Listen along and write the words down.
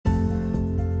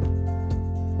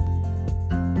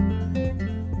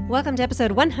Welcome to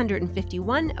episode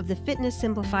 151 of the Fitness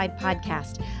Simplified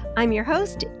podcast. I'm your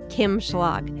host, Kim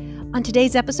Schlag. On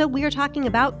today's episode, we are talking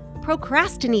about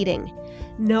procrastinating.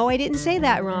 No, I didn't say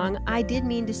that wrong. I did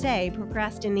mean to say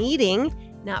procrastinating,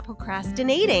 not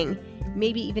procrastinating.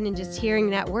 Maybe even in just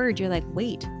hearing that word, you're like,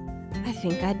 wait, I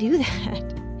think I do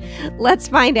that. Let's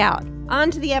find out.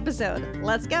 On to the episode.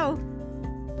 Let's go.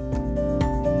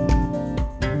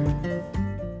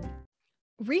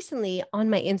 Recently on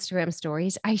my Instagram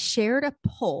stories, I shared a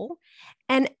poll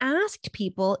and asked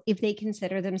people if they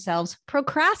consider themselves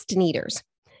procrastinators.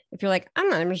 If you're like, I'm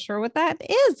not even sure what that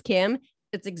is, Kim,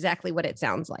 it's exactly what it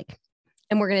sounds like.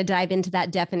 And we're going to dive into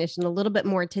that definition a little bit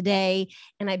more today.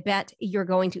 And I bet you're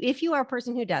going to, if you are a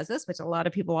person who does this, which a lot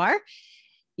of people are,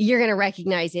 you're going to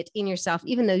recognize it in yourself,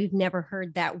 even though you've never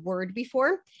heard that word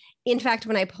before. In fact,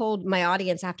 when I polled my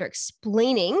audience after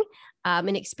explaining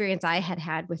an experience I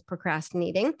had with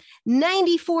procrastinating,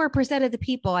 94% of the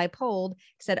people I polled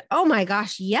said, oh my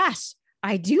gosh, yes,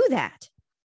 I do that.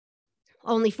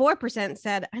 Only 4%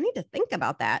 said, I need to think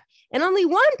about that. And only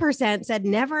 1% said,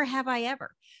 never have I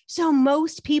ever. So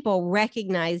most people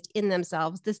recognized in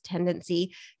themselves this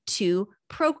tendency to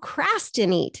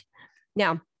procrastinate.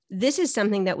 Now, this is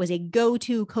something that was a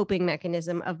go-to coping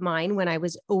mechanism of mine when I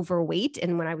was overweight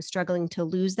and when I was struggling to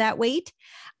lose that weight.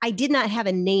 I did not have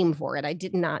a name for it. I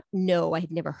did not know. I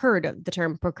had never heard of the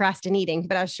term procrastinating,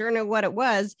 but I sure know what it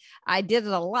was. I did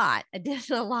it a lot.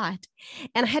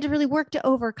 And I had to really work to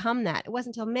overcome that. It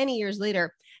wasn't until many years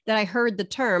later that I heard the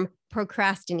term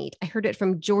procrastinate. I heard it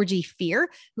from Georgie Fear,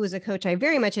 who is a coach I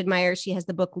very much admire. She has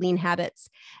the book Lean Habits.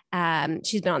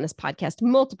 She's been on this podcast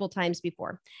multiple times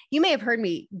before. You may have heard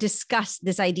me discuss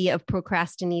this idea of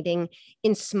procrastinating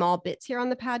in small bits here on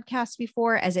the podcast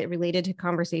before as it related to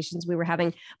conversations we were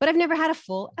having, but I've never had a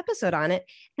full episode on it.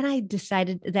 And I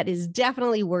decided that is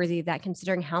definitely worthy of that,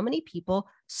 considering how many people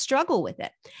struggle with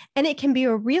it. And it can be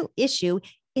a real issue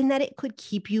in that it could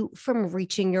keep you from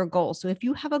reaching your goal. So if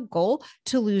you have a goal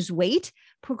to lose weight,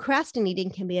 procrastinating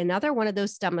can be another one of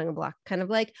those stumbling blocks, kind of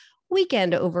like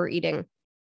weekend overeating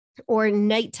or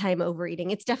nighttime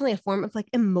overeating. It's definitely a form of like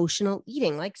emotional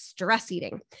eating, like stress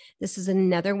eating. This is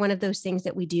another one of those things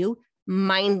that we do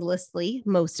mindlessly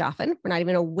most often. We're not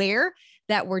even aware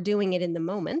that we're doing it in the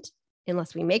moment,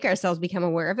 unless we make ourselves become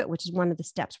aware of it, which is one of the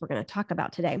steps we're going to talk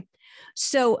about today.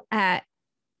 So,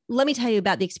 let me tell you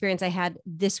about the experience I had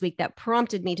this week that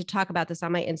prompted me to talk about this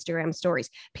on my Instagram stories,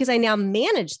 because I now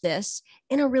manage this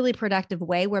in a really productive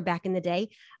way, where back in the day,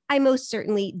 I most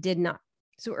certainly did not.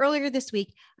 So earlier this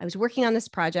week, I was working on this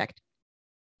project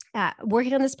on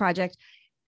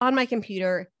my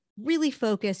computer, really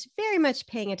focused, very much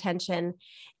paying attention.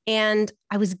 And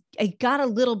I got a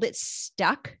little bit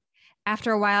stuck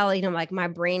after a while, like my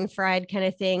brain fried kind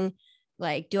of thing.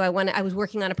 Like, I was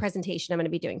working on a presentation I'm going to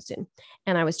be doing soon.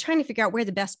 And I was trying to figure out where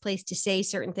the best place to say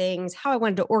certain things, how I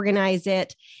wanted to organize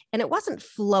it. And it wasn't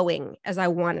flowing as I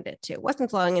wanted it to. It wasn't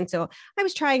flowing. And so I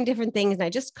was trying different things and I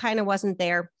just kind of wasn't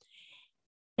there.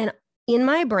 And in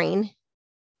my brain,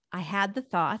 I had the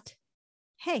thought,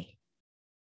 hey,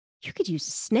 you could use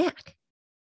a snack.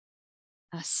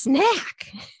 A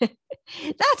snack.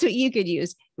 That's what you could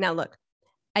use. Now, look,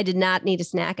 I did not need a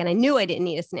snack and I knew I didn't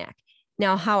need a snack.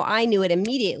 Now, how I knew it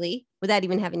immediately without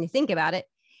even having to think about it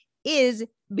is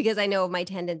because I know of my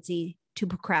tendency to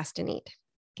procrastinate.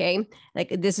 Okay. Like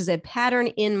this is a pattern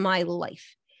in my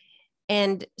life.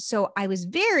 And so I was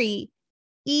very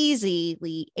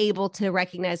easily able to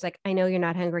recognize, like, I know you're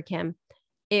not hungry, Kim.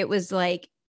 It was like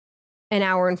an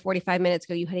hour and 45 minutes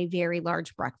ago, you had a very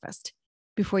large breakfast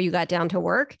before you got down to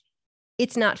work.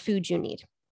 It's not food you need.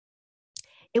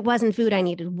 It wasn't food I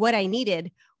needed. What I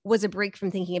needed was a break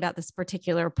from thinking about this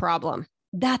particular problem.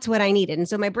 That's what I needed. And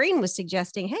so my brain was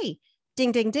suggesting, hey,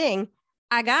 ding, ding, ding,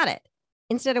 I got it.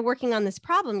 Instead of working on this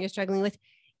problem you're struggling with,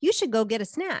 you should go get a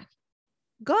snack.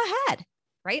 Go ahead,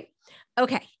 right?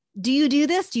 Okay. Do you do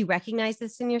this? Do you recognize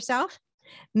this in yourself?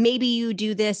 Maybe you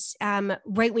do this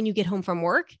right when you get home from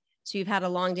work. So you've had a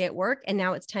long day at work and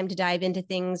now it's time to dive into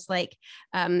things like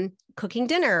cooking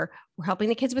dinner or helping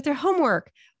the kids with their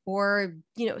homework, or,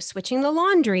 switching the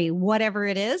laundry, whatever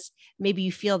it is. Maybe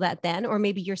you feel that then, or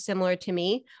maybe you're similar to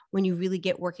me when you really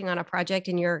get working on a project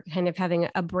and you're kind of having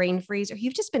a brain freeze, or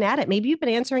you've just been at it. Maybe you've been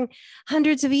answering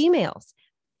hundreds of emails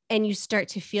and you start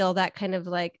to feel that kind of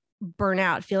like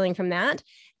burnout feeling from that.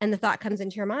 And the thought comes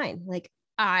into your mind, like,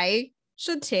 I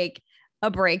should take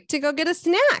a break to go get a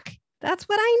snack. That's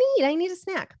what I need. I need a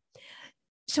snack.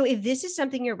 So if this is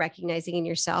something you're recognizing in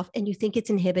yourself and you think it's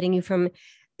inhibiting you from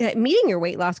meeting your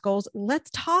weight loss goals, let's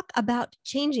talk about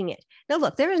changing it. Now,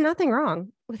 look, there is nothing wrong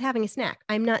with having a snack.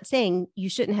 I'm not saying you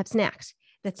shouldn't have snacks.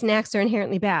 that snacks are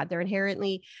inherently bad. They're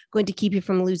inherently going to keep you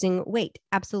from losing weight.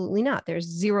 Absolutely not. There's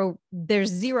zero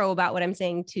about what I'm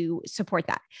saying to support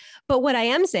that. But what I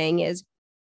am saying is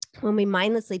when we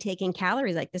mindlessly take in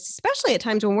calories like this, especially at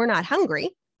times when we're not hungry,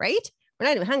 right? We're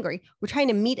not even hungry. We're trying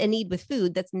to meet a need with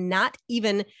food that's not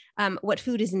even what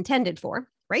food is intended for,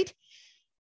 right?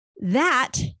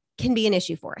 That can be an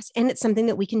issue for us. And it's something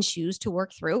that we can choose to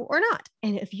work through or not.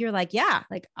 And if you're like, yeah,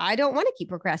 like I don't want to keep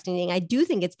procrastinating, I do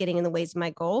think it's getting in the ways of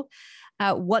my goal.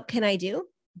 What can I do?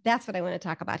 That's what I want to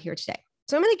talk about here today.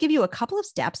 So I'm going to give you a couple of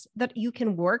steps that you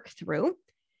can work through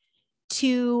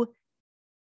to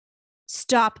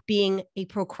stop being a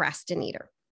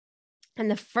procrastinator. And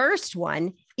the first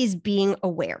one is being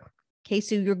aware. Okay,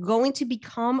 so you're going to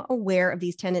become aware of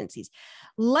these tendencies.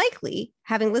 Likely,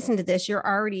 having listened to this, you're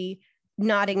already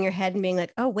nodding your head and being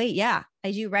like, oh, wait, yeah,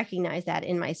 I do recognize that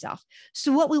in myself.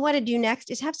 So what we want to do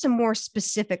next is have some more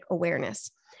specific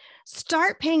awareness.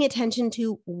 Start paying attention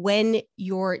to when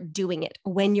you're doing it,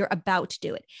 when you're about to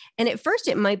do it. And at first,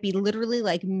 it might be literally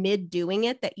like mid doing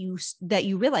it that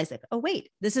you realize like, oh, wait,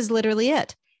 this is literally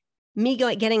it. Me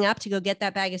getting up to go get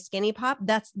that bag of Skinny Pop.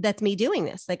 That's me doing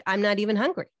this. Like I'm not even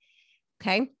hungry.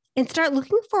 Okay. And start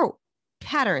looking for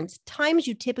patterns, times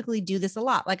you typically do this a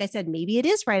lot. Like I said, maybe it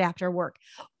is right after work,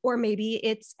 or maybe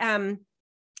it's a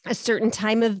certain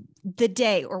time of the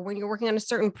day, or when you're working on a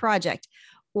certain project,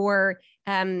 or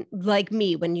like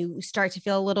me, when you start to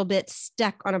feel a little bit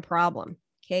stuck on a problem.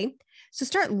 Okay. So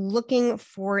start looking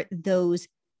for those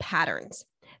patterns.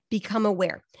 Become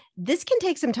aware. This can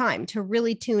take some time to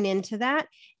really tune into that.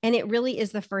 And it really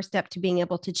is the first step to being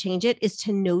able to change it, is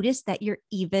to notice that you're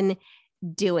even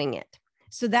doing it.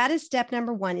 So that is step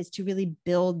number one, is to really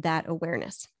build that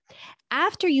awareness.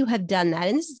 After you have done that,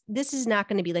 and this is not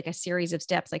going to be like a series of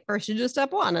steps, like first you do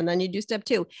step one and then you do step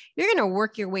two. You're going to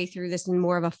work your way through this in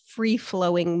more of a free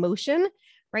flowing motion,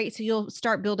 right? So you'll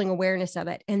start building awareness of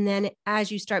it. And then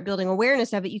as you start building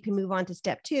awareness of it, you can move on to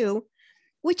step two,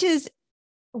 which is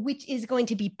going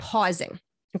to be pausing.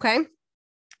 Okay.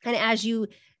 And as you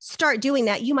start doing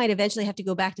that, you might eventually have to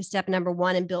go back to step number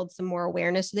one and build some more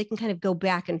awareness so they can kind of go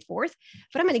back and forth.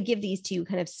 But I'm going to give these to you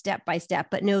kind of step by step,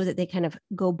 but know that they kind of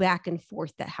go back and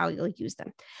forth, that how you'll use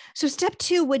them. So step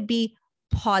two would be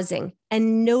pausing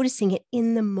and noticing it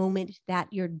in the moment that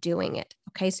you're doing it.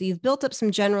 Okay. So you've built up some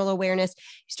general awareness.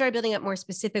 You start building up more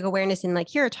specific awareness. And like,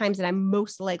 here are times that I'm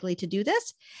most likely to do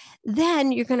this.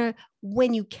 Then you're going to,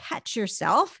 when you catch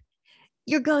yourself,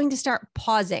 you're going to start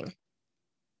pausing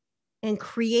and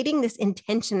creating this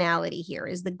intentionality. Here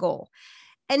is the goal.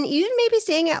 And you may be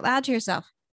saying out loud to yourself,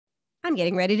 I'm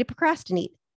getting ready to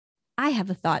procrastinate. I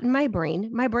have a thought in my brain.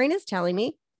 My brain is telling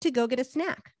me to go get a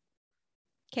snack.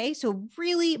 Okay, so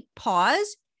really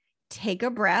pause, take a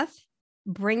breath,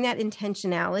 bring that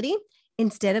intentionality.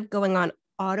 Instead of going on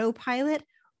autopilot,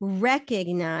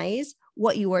 recognize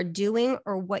what you are doing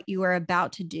or what you are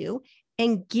about to do,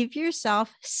 and give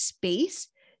yourself space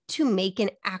to make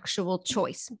an actual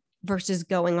choice versus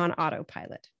going on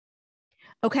autopilot.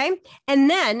 Okay. And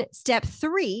then step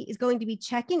three is going to be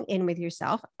checking in with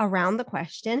yourself around the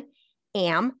question,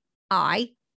 am I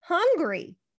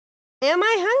hungry? Am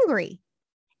I hungry?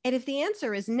 And if the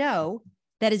answer is no,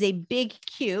 that is a big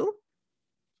cue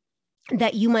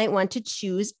that you might want to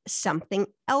choose something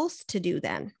else to do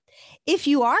then. If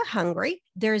you are hungry,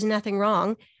 there is nothing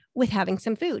wrong with having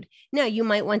some food. Now, you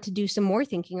might want to do some more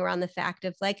thinking around the fact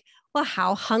of like, well,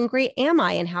 how hungry am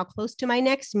I and how close to my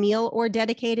next meal or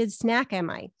dedicated snack am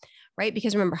I? Right?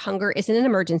 Because remember, hunger isn't an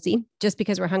emergency. Just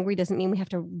because we're hungry doesn't mean we have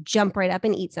to jump right up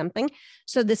and eat something.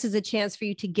 So this is a chance for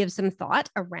you to give some thought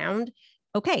around,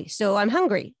 okay, so I'm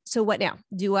hungry. So what now?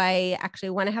 Do I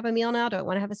actually want to have a meal now? Do I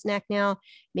want to have a snack now?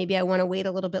 Maybe I want to wait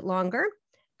a little bit longer.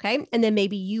 Okay. And then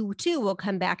maybe you too will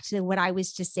come back to what I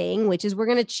was just saying, which is we're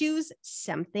going to choose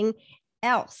something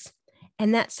else.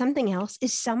 And that something else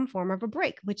is some form of a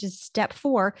break, which is step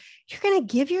four. You're going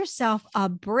to give yourself a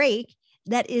break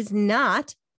that is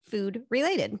not food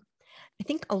related. I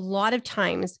think a lot of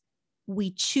times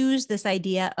we choose this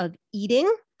idea of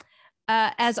eating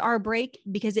as our break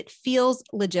because it feels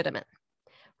legitimate,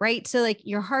 right? So like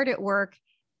you're hard at work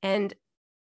and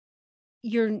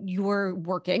you're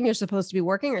working, you're supposed to be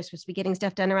working, you're supposed to be getting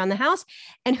stuff done around the house.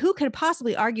 And who could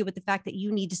possibly argue with the fact that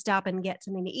you need to stop and get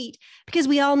something to eat? Because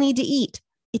we all need to eat.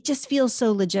 It just feels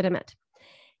so legitimate.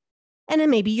 And then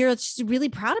maybe you're just really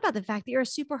proud about the fact that you're a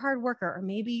super hard worker, or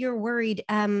maybe you're worried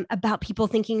about people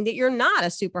thinking that you're not a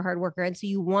super hard worker. And so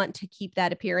you want to keep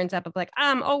that appearance up of like,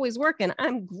 I'm always working,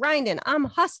 I'm grinding, I'm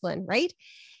hustling, right?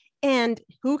 And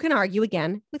who can argue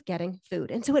again with getting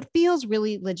food? And so it feels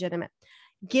really legitimate.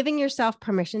 Giving yourself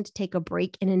permission to take a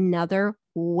break in another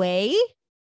way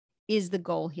is the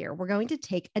goal here. We're going to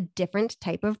take a different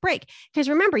type of break. Because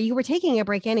remember, you were taking a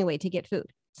break anyway to get food.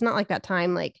 It's not like that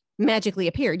time like magically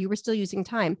appeared. You were still using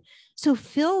time. So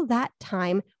fill that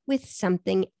time with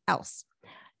something else,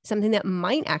 something that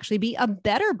might actually be a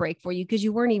better break for you because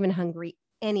you weren't even hungry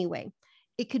anyway.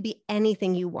 It could be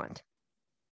anything you want.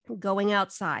 Going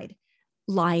outside,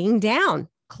 lying down,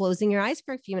 closing your eyes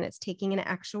for a few minutes, taking an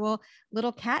actual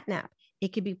little cat nap.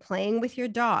 It could be playing with your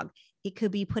dog. It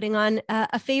could be putting on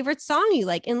a favorite song you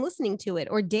like and listening to it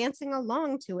or dancing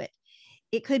along to it.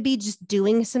 It could be just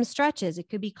doing some stretches. It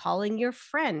could be calling your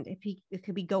friend. It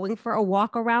could be going for a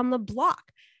walk around the block.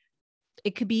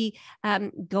 It could be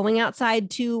going outside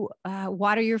to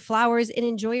water your flowers and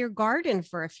enjoy your garden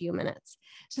for a few minutes.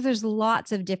 So there's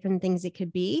lots of different things it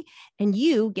could be, and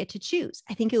you get to choose.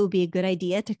 I think it would be a good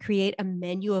idea to create a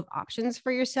menu of options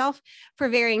for yourself for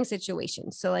varying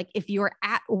situations. So like if you're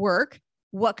at work,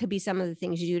 what could be some of the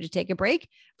things you do to take a break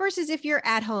versus if you're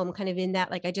at home, kind of in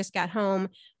that, like I just got home,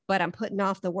 but I'm putting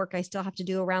off the work I still have to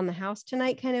do around the house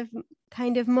tonight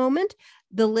kind of moment.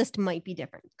 The list might be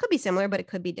different. Could be similar, but it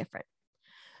could be different.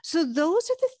 So those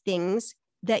are the things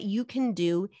that you can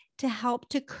do to help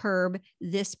to curb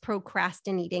this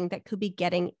procrastinating that could be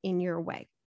getting in your way.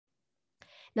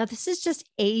 Now, this is just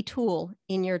a tool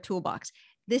in your toolbox.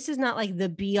 This is not like the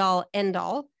be all end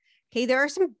all. Okay, there are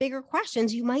some bigger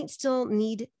questions you might still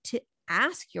need to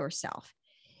ask yourself.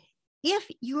 If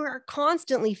you are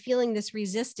constantly feeling this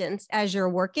resistance as you're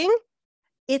working,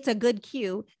 it's a good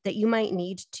cue that you might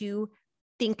need to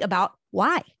think about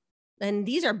why. And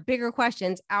these are bigger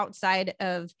questions outside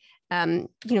of,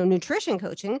 nutrition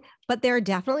coaching, but there are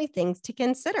definitely things to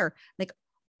consider. Like,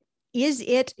 do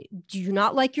you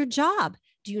not like your job?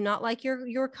 Do you not like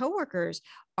your coworkers?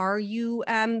 Are you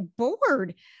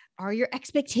bored? Are your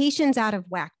expectations out of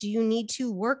whack? Do you need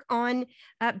to work on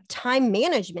time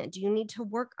management? Do you need to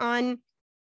work on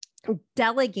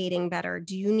delegating better?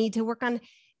 Do you need to work on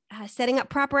setting up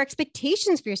proper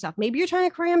expectations for yourself? Maybe you're trying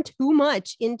to cram too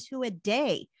much into a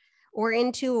day or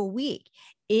into a week.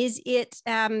 Is it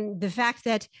the fact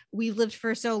that we've lived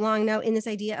for so long now in this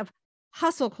idea of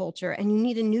hustle culture, and you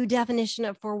need a new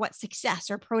definition for what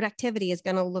success or productivity is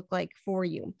going to look like for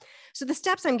you? So the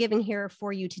steps I'm giving here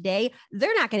for you today,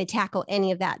 they're not going to tackle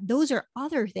any of that. Those are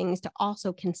other things to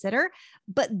also consider,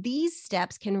 but these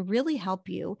steps can really help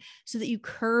you so that you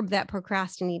curb that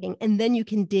procrastinating, and then you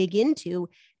can dig into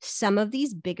some of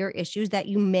these bigger issues that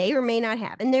you may or may not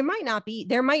have. And there might not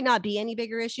be any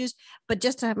bigger issues, but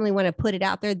just definitely want to put it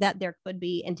out there that there could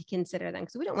be and to consider them,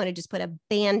 because we don't want to just put a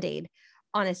Band-Aid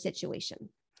on a situation.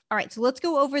 All right, so let's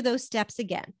go over those steps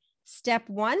again. Step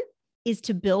 1 is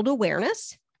to build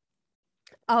awareness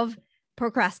of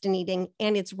procrastinating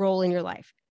and its role in your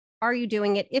life. Are you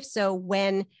doing it? If so,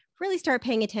 when? Really start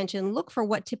paying attention. Look for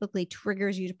what typically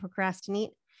triggers you to procrastinate.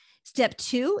 Step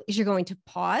 2 is you're going to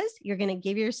pause. You're going to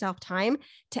give yourself time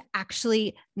to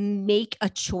actually make a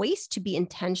choice, to be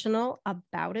intentional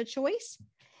about a choice.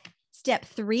 Step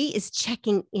 3 is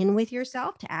checking in with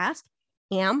yourself to ask,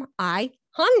 am I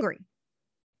hungry?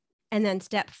 And then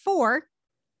step 4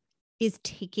 is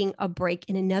taking a break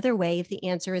in another way if the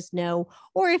answer is no,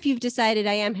 or if you've decided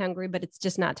I am hungry, but it's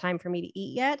just not time for me to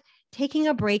eat yet, taking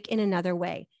a break in another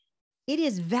way. It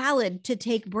is valid to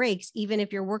take breaks, even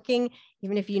if you're working,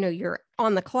 even if you're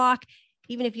on the clock,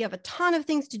 even if you have a ton of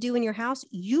things to do in your house,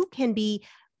 you can be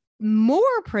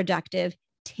more productive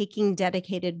taking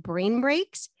dedicated brain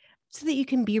breaks so that you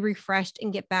can be refreshed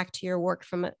and get back to your work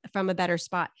from a better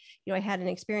spot. I had an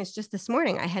experience just this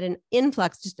morning. I had an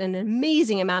influx, just an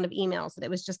amazing amount of emails that it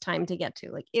was just time to get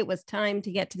to. Like, it was time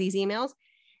to get to these emails.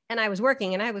 And I was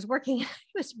working and I was working.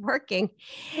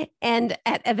 And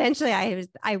eventually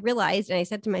I realized, and I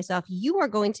said to myself, you are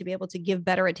going to be able to give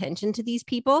better attention to these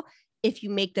people if you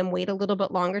make them wait a little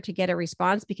bit longer to get a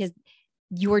response, because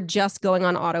you're just going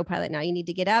on autopilot now. You need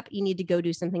to get up, you need to go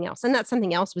do something else. And that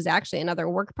something else was actually another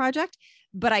work project,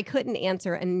 but I couldn't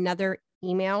answer another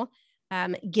email,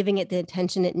 giving it the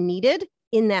attention it needed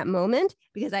in that moment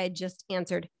because I had just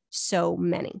answered so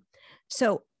many.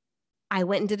 So I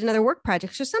went and did another work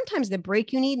project. So sometimes the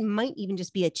break you need might even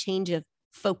just be a change of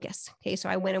focus. Okay. So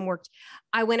I went and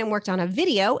worked on a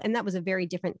video, and that was a very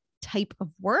different type of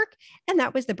work. And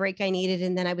that was the break I needed.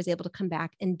 And then I was able to come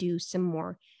back and do some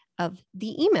more of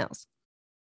the emails.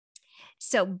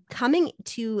 So coming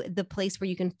to the place where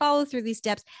you can follow through these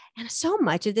steps, and so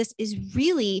much of this is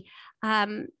really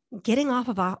getting off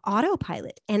of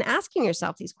autopilot and asking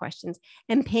yourself these questions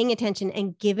and paying attention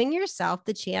and giving yourself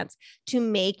the chance to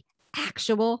make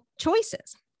actual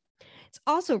choices. It's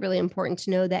also really important to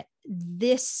know that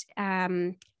this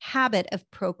habit of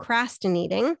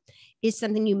procrastinating is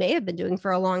something you may have been doing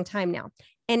for a long time now.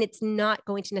 And it's not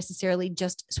going to necessarily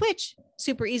just switch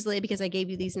super easily because I gave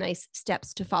you these nice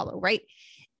steps to follow, right?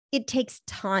 It takes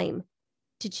time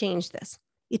to change this.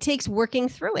 It takes working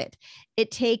through it.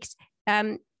 It takes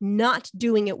not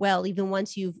doing it well, even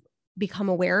once you've become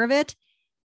aware of it.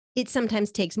 It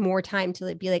sometimes takes more time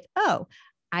to be like, oh,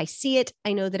 I see it.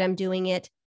 I know that I'm doing it.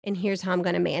 And here's how I'm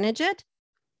going to manage it.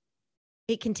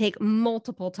 It can take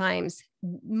multiple times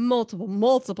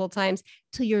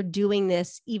till you're doing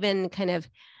this, even kind of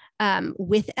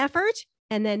with effort,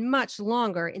 and then much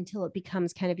longer until it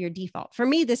becomes kind of your default. For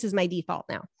me, this is my default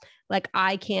now. Like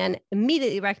I can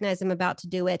immediately recognize I'm about to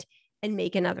do it and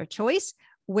make another choice.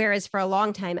 Whereas for a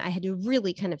long time, I had to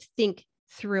really kind of think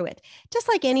through it, just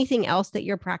like anything else that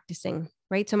you're practicing,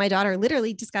 right? So my daughter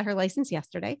literally just got her license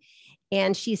yesterday,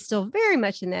 and she's still very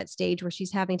much in that stage where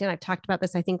she's having to, and I've talked about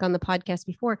this, I think, on the podcast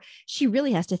before, she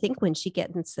really has to think when she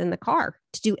gets in the car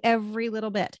to do every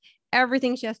little bit,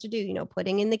 everything she has to do,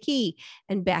 putting in the key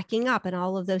and backing up and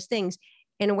all of those things.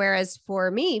 And whereas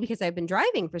for me, because I've been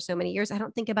driving for so many years, I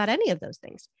don't think about any of those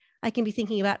things. I can be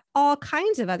thinking about all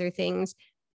kinds of other things.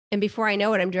 And before I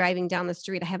know it, I'm driving down the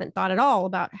street. I haven't thought at all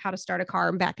about how to start a car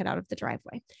and back it out of the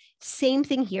driveway. Same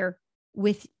thing here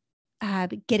with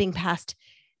getting past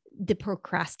the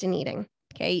procrastinating.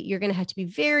 Okay. You're going to have to be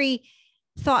very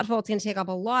thoughtful. It's going to take up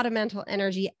a lot of mental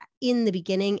energy in the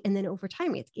beginning. And then over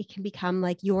time, it can become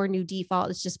like your new default.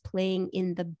 It's just playing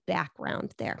in the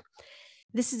background there.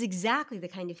 This is exactly the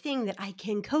kind of thing that I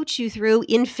can coach you through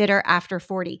in Fitter After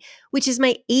 40, which is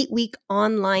my 8-week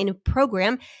online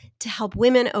program to help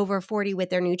women over 40 with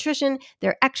their nutrition,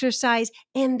 their exercise,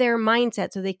 and their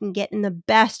mindset so they can get in the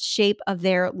best shape of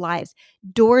their lives.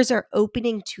 Doors are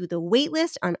opening to the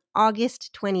waitlist on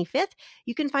August 25th.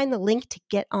 You can find the link to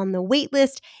get on the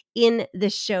waitlist in the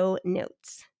show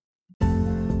notes.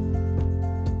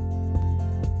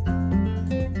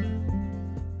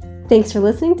 Thanks for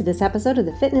listening to this episode of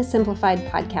the Fitness Simplified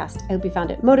podcast. I hope you found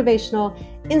it motivational,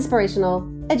 inspirational,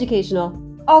 educational,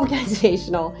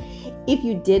 organizational. If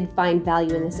you did find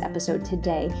value in this episode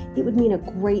today, it would mean a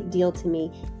great deal to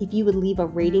me if you would leave a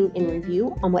rating and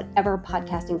review on whatever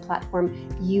podcasting platform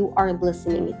you are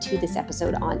listening to this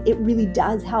episode on. It really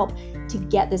does help to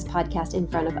get this podcast in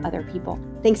front of other people.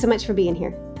 Thanks so much for being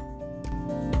here.